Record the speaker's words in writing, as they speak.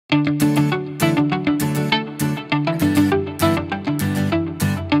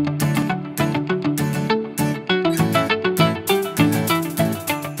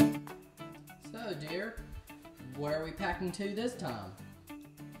to this time?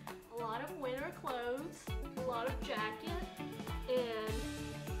 A lot of winter clothes, a lot of jacket, and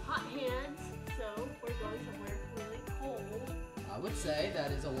hot hands. So we're going somewhere really cold. I would say that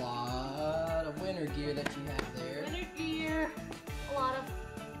is a lot of winter gear that you have there. Winter gear, a lot of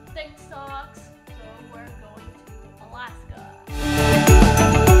thick socks. So we're going to Alaska.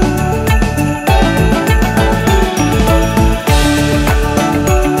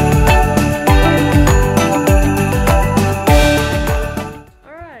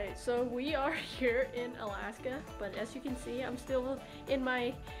 So we are here in Alaska, but as you can see, I'm still in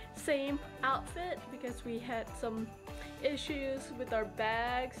my same outfit because we had some issues with our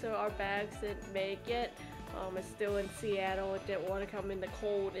bags, so our bags didn't make it. It's still in Seattle. It didn't want to come in the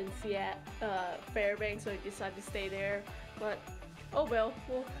cold in Fairbanks, so I decided to stay there. But oh well,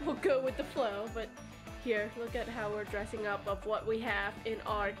 we'll go with the flow. But here, look at how we're dressing up of what we have in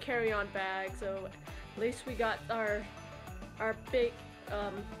our carry-on bag. So at least we got our big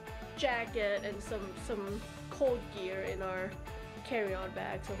jacket and some cold gear in our carry-on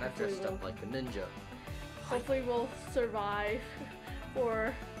bag. So I dressed up like a ninja. Hopefully we'll survive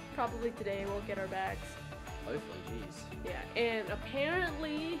for probably today. We'll get our bags. Hopefully, jeez. Yeah, and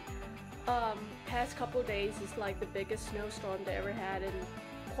apparently past couple days is like the biggest snowstorm they ever had in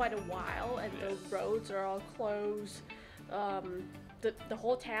quite a while, and yes. The roads are all closed. The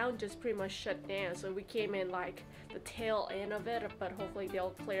whole town just pretty much shut down, so we came in like the tail end of it, but hopefully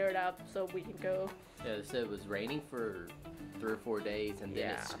they'll clear it up so we can go. Yeah, they said it was raining for 3 or 4 days, and then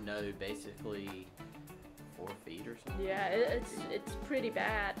Yeah. it snowed basically 4 feet or something. Yeah, it's pretty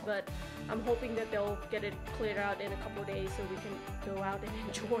bad, but I'm hoping that they'll get it cleared out in a couple days so we can go out and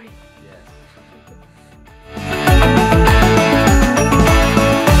enjoy. Yes.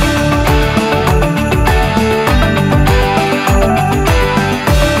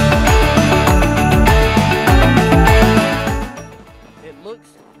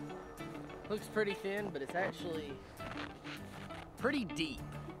 Looks pretty thin, but it's actually pretty deep.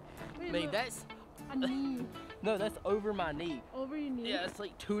 Wait, I mean, look. that's A knee. no, that's over my knee. Over your knee? Yeah, it's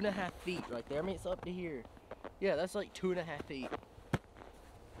like 2.5 feet right there. I mean, it's up to here. Yeah, that's like 2.5 feet.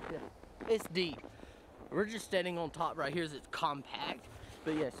 Yeah, it's deep. We're just standing on top right here, so it's compact.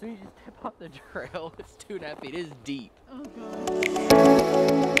 But yeah, as soon as you step off the trail, it's 2.5 feet. It's deep. Oh god.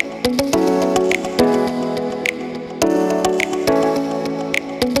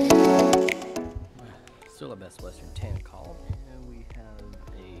 Still a Best Western 10 call, and we have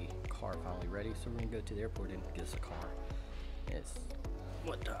a car finally ready, so we're gonna go to the airport and get us a car. It's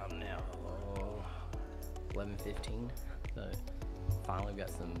what time now? 11:15. So finally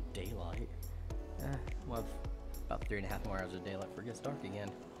got some daylight. We'll have about 3.5 more hours of daylight before it gets dark again.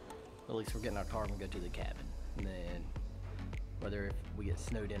 At least we're getting our car and go to the cabin. And then whether if we get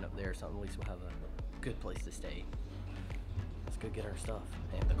snowed in up there or something, at least we'll have a good place to stay. Let's go get our stuff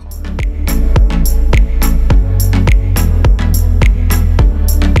and the car.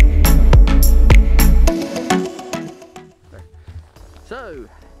 So,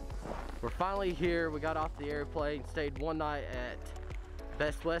 we're finally here. We got off the airplane, stayed one night at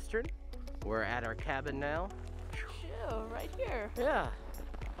Best Western. We're at our cabin now. Chill, right here. Yeah.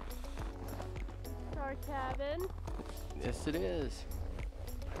 Our cabin. Yes, it is.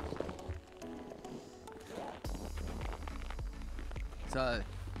 So,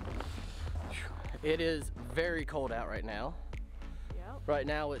 it is very cold out right now. Yep. Right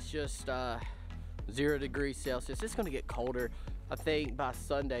now it's just 0 degrees Celsius. It's going to get colder. I think by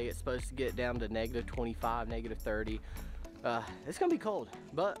Sunday it's supposed to get down to -25, -30. It's going to be cold,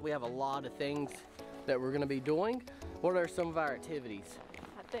 but we have a lot of things that we're going to be doing. What are some of our activities?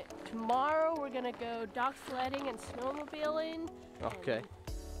 I think tomorrow we're going to go dog sledding and snowmobiling. Okay.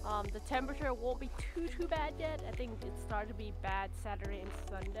 And, the temperature won't be too bad yet. I think it started to be bad Saturday and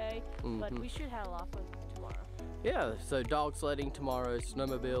Sunday, but we should have a lot of fun tomorrow. Yeah, so dog sledding tomorrow,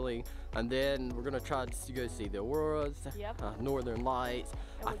 snowmobiling, and then we're gonna try to go see the Auroras, Yep. Northern Lights.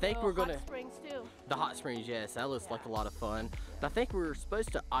 And I think we're gonna hot springs too. the hot springs. Yes, that looks like a lot of fun. I think we were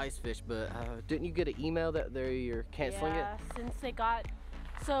supposed to ice fish, but didn't you get an email that you're canceling Yeah, since they got.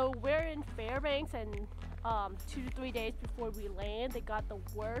 So we're in Fairbanks, and 2 to 3 days before we land, they got the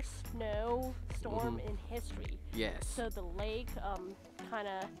worst snowstorm in history. Yes. So the lake kind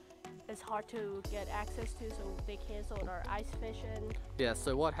of is hard to get access to, so they canceled our ice fishing. Yeah,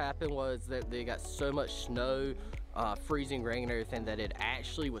 so what happened was that they got so much snow, freezing rain and everything, that it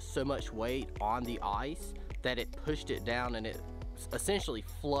actually was so much weight on the ice that it pushed it down, and it essentially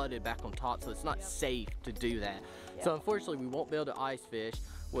flooded back on top, so it's not safe to do that. So unfortunately we won't be able to ice fish,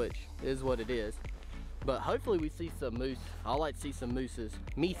 which is what it is. But hopefully we see some moose. I like to see some mooses.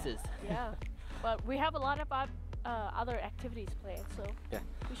 Yeah, but we have a lot of other activities planned, so Yeah.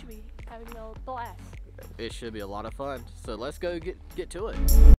 we should be having a blast. It should be a lot of fun. So let's go get to it.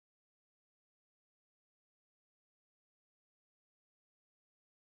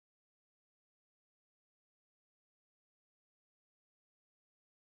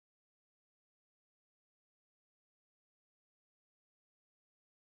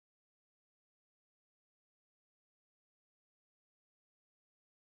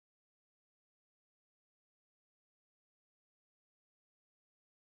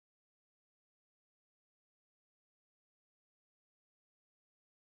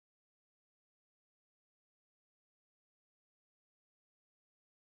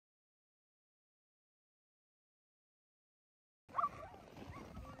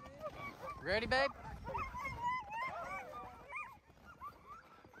 Ready, babe?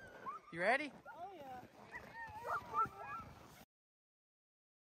 You ready? Oh yeah.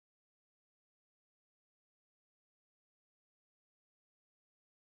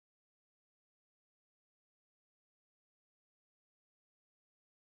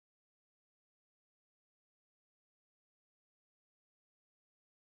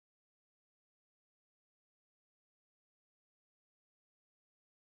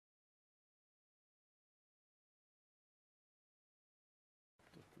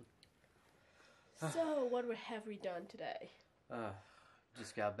 So, what have we done today?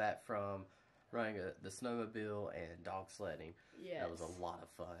 Just got back from running the snowmobile and dog sledding. Yes. That was a lot of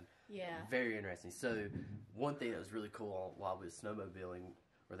fun. Yeah. Very interesting. So, one thing that was really cool while we were snowmobiling,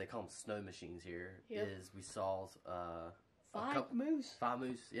 or they call them snow machines here, Yep. is we saw Five moose. 5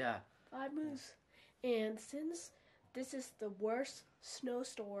 moose, yeah. 5 moose. And since this is the worst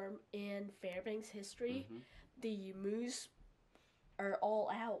snowstorm in Fairbanks history, the moose are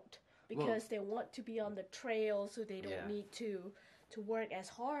all out because they want to be on the trail, so they don't need to work as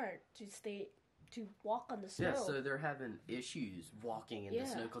hard to walk on the snow. Yeah, so they're having issues walking in the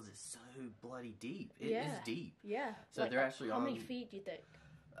snow because it's so bloody deep. It is deep. Yeah. So they're actually how many feet do you think?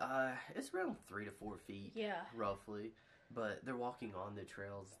 It's around 3 to 4 feet. Yeah. Roughly. But they're walking on the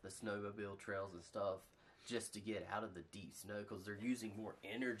trails, the snowmobile trails and stuff, just to get out of the deep snow because they're using more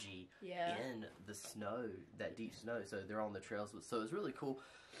energy in the snow, that deep snow. So they're on the trails. So it's really cool.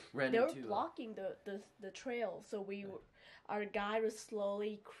 They were blocking the trail, so our guide was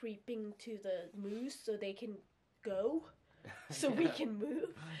slowly creeping to the moose so they can go, so we can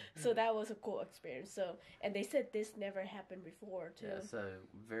move. So that was a cool experience. So, and they said this never happened before too. Yeah, so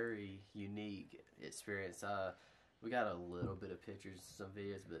very unique experience. We got a little bit of pictures, some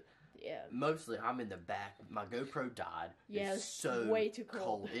videos, but mostly I'm in the back. My GoPro died. Yeah, it's so way too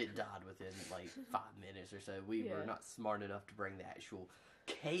cold. It died within like 5 minutes or so. We were not smart enough to bring the actual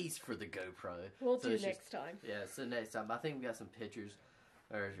case for the GoPro. We'll do next time. Yeah, so next time. I think we got some pictures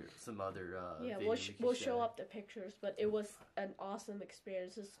or some other videos we'll show up the pictures, but it was an awesome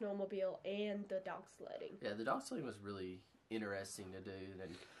experience, the snowmobile and the dog sledding. Yeah, the dog sledding was really interesting to do.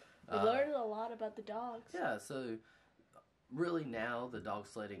 And we learned a lot about the dogs. Yeah, so really now the dog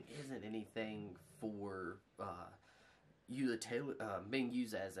sledding isn't anything for being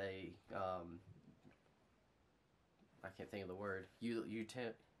used as a I can't think of the word,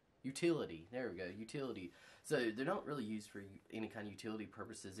 utility. There we go, utility. So they're not really used for any kind of utility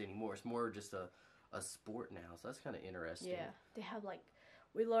purposes anymore. It's more just a sport now. So that's kind of interesting. Yeah, they have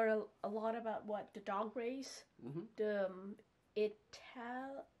we learn a lot about the dog race, the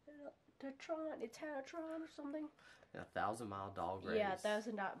Itatron or something. A 1,000-mile dog race. Yeah,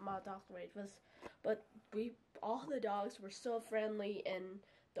 1,000-mile dog race but all the dogs were so friendly, and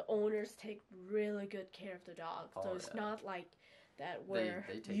the owners take really good care of the dog. So it's not like that we're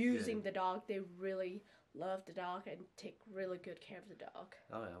using the dog. They really love the dog and take really good care of the dog.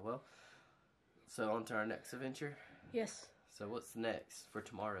 Oh yeah, well, so on to our next adventure. Yes. So what's next for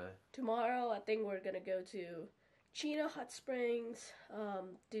tomorrow? Tomorrow, I think we're gonna go to Chino Hot Springs,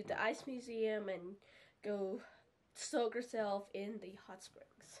 do the ice museum, and go soak yourself in the hot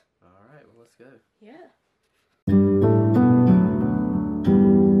springs. All right, well, let's go. Yeah.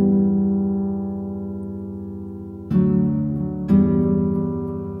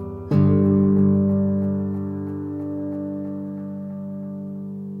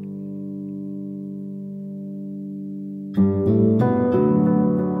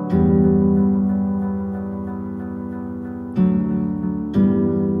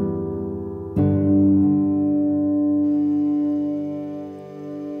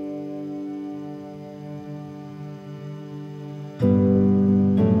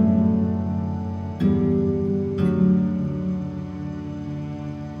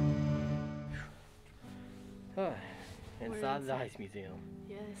 museum.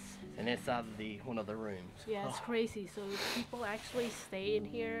 Yes. And inside one of the rooms. Yeah, it's crazy. So people actually stay in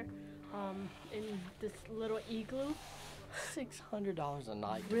here, in this little igloo. $600 a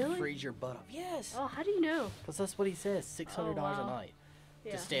night Really? to freeze your butt off. Yes. Oh, how do you know? Because that's what he says. $600 wow. a night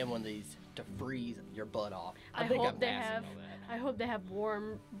Yeah. to stay in one of these to freeze your butt off. I think hope I'm they passing have. all that. I hope they have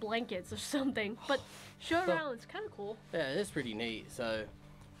warm blankets or something. But show around. It's kind of cool. Yeah, it's pretty neat. So,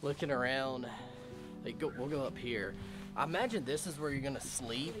 looking around, we'll go up here. I imagine this is where you're gonna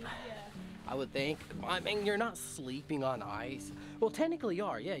sleep. Yeah. I would think. I mean, you're not sleeping on ice. Well, technically you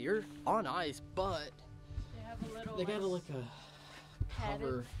are. Yeah, you're on ice, but They have a little. they got like a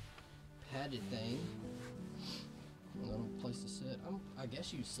cover padded thing. A little place to sit. I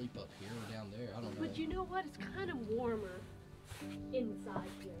guess you sleep up here or down there. I don't know. But you know what? It's kind of warmer inside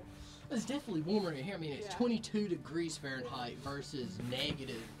here. It's definitely warmer in here. I mean, it's Yeah. 22 degrees Fahrenheit versus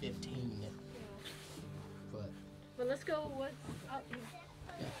negative 15. But let's go. What's up here?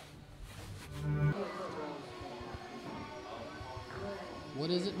 What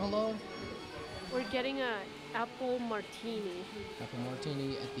is it, my love? We're getting a apple martini. Apple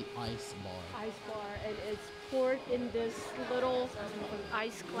martini at the ice bar. Ice bar, and it's poured in this little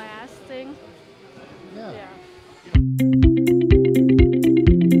ice glass thing. Yeah. Yeah.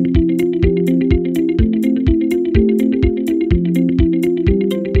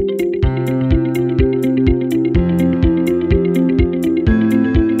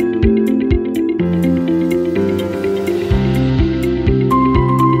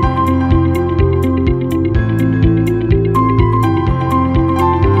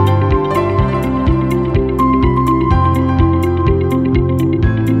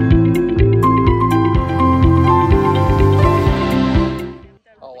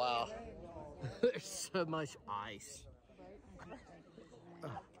 So much ice.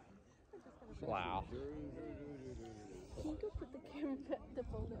 Wow. Can you go put the camera back, the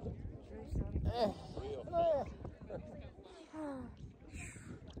phone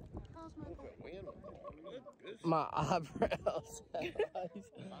My eyebrows have ice.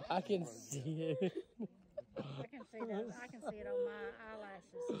 I can see it. I can see that. I can see it on my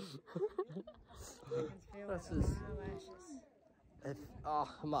eyelashes. I can feel That's it on just- my eyelashes.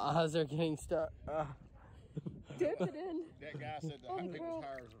 My eyes are getting stuck. Dip it in. That guy said the Holy people's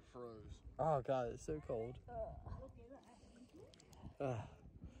crap. tires are froze. Oh God, it's so cold.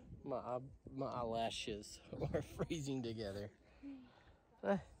 My eyelashes are freezing together.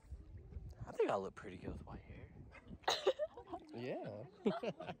 I think I look pretty good with white hair. Yeah.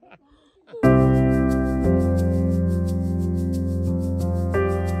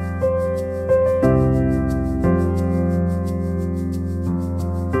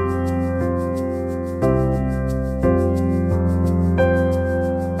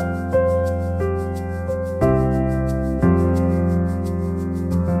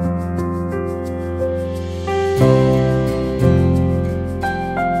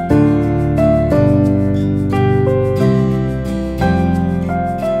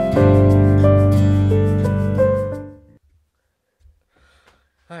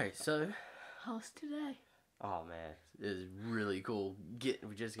 Alright, so How's today? oh man, it is really cool.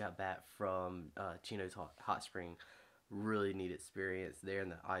 We just got back from Chino's hot spring. Really neat experience there in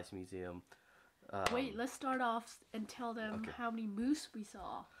the ice museum. Wait, let's start off and tell them okay. how many moose we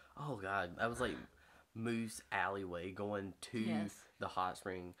saw. Oh God, that was like Moose Alleyway going to Yes. the hot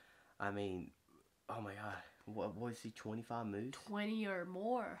spring. I mean, oh my God, what was he? 25 moose? 20 or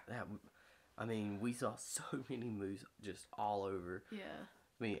more. I mean, we saw so many moose just all over. Yeah.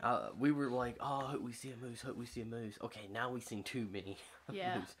 I mean, we were like, oh, hope we see a moose, hope we see a moose. Okay, now we've seen too many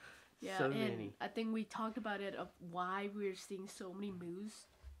Yeah. moose. Yeah, So and many. I think we talked about it of why we're seeing so many moose.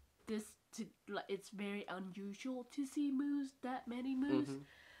 It's very unusual to see moose, that many moose. Mhm.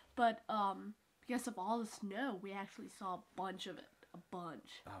 But because of all the snow, we actually saw a bunch of it. A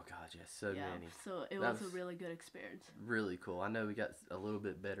bunch. Oh God, yes, so Yeah. many. So it That was a was- really good experience. Really cool. I know we got a little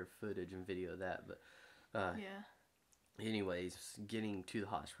bit better footage and video of that, but Yeah. anyways, getting to the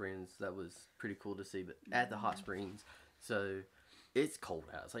hot springs, that was pretty cool to see. But at the hot springs, so it's cold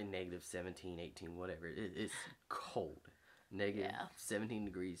out. It's like negative 17, 18, whatever. It's cold. Negative Yeah. 17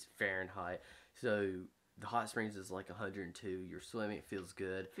 degrees Fahrenheit. So the hot springs is like 102. You're swimming, it feels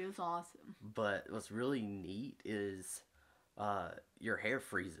good. Feels awesome. But what's really neat is your hair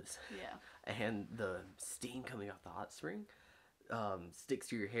freezes. Yeah. And the steam coming off the hot spring sticks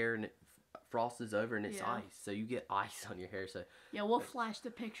to your hair and it frosts over and it's Yeah. ice. So you get ice on your hair. So Yeah, we'll flash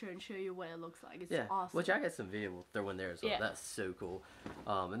the picture and show you what it looks like. It's yeah, awesome. which I got some video we'll throw in there as well. Yeah. That's so cool.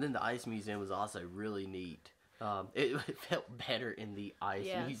 And then the ice museum was also really neat. It felt better in the ice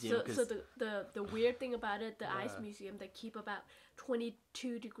museum. So the weird thing about it, the ice museum, they keep about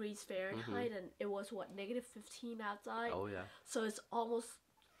 22 degrees Fahrenheit, and it was what, -15 outside. Oh yeah. So it's almost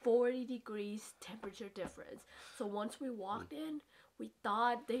 40 degrees temperature difference. So once we walked in, we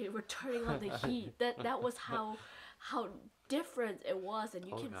thought they were turning on the heat. That was how different it was, and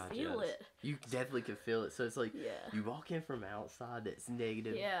you can feel it. You definitely can feel it. So it's like you walk in from outside that's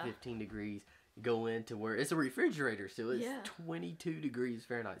negative 15 degrees, go into where it's a refrigerator, so it's 22 degrees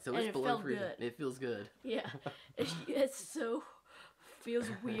Fahrenheit. So and it's below freezing. It feels good. Yeah, it's so feels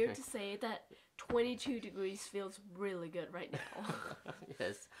weird to say that 22 degrees feels really good right now.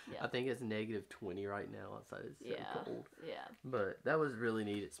 Yes, I think it's -20 right now outside. It's so cold. Yeah. But that was a really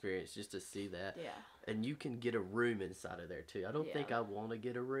neat experience just to see that. Yeah. And you can get a room inside of there too. I don't think I want to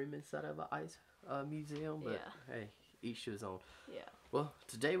get a room inside of an ice museum, but hey, each to his own. Yeah. Well,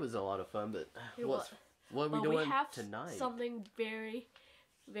 today was a lot of fun, but what are we doing tonight? Something very,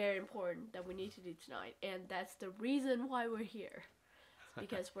 very important that we need to do tonight, and that's the reason why we're here.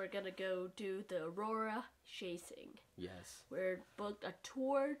 Because we're gonna go do the Aurora chasing. Yes. We're booked a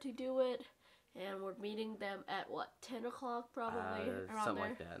tour to do it, and we're meeting them at what, 10 o'clock probably? Around something there?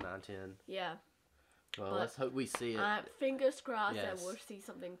 like that, 9, 10. Yeah. Well, let's hope we see it. Fingers crossed that we'll see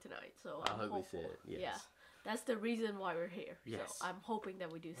something tonight. So I hope we see it. Yes. Yeah. That's the reason why we're here. Yes. So I'm hoping that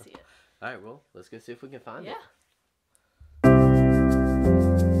we do see it. All right. Well, let's go see if we can find it.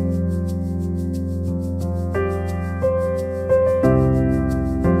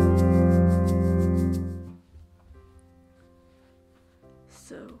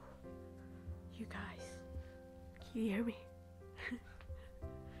 So, you guys, can you hear me?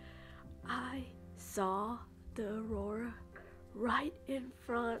 I saw the Aurora right in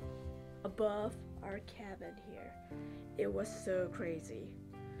front, above our cabin here. It was so crazy.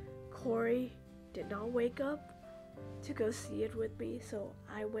 Corey did not wake up to go see it with me, so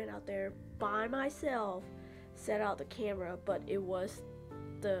I went out there by myself, set out the camera, but it was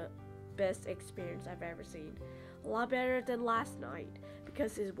the best experience I've ever seen. A lot better than last night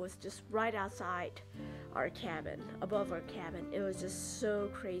because it was just right outside our cabin, above our cabin. It was just so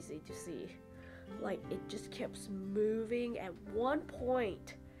crazy to see. Like, it just kept moving. At one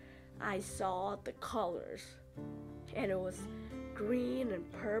point, I saw the colors, and it was green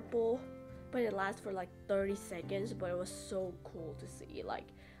and purple, but it lasted for like 30 seconds, but it was so cool to see. Like,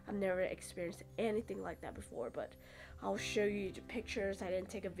 I've never experienced anything like that before, but I'll show you the pictures. I didn't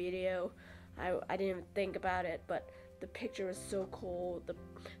take a video. I didn't even think about it, but the picture was so cool. The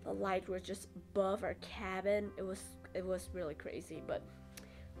light was just above our cabin. It was really crazy, but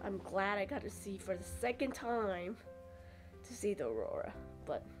I'm glad I got to see for the second time to see the Aurora.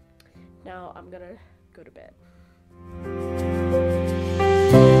 But now I'm gonna go to bed.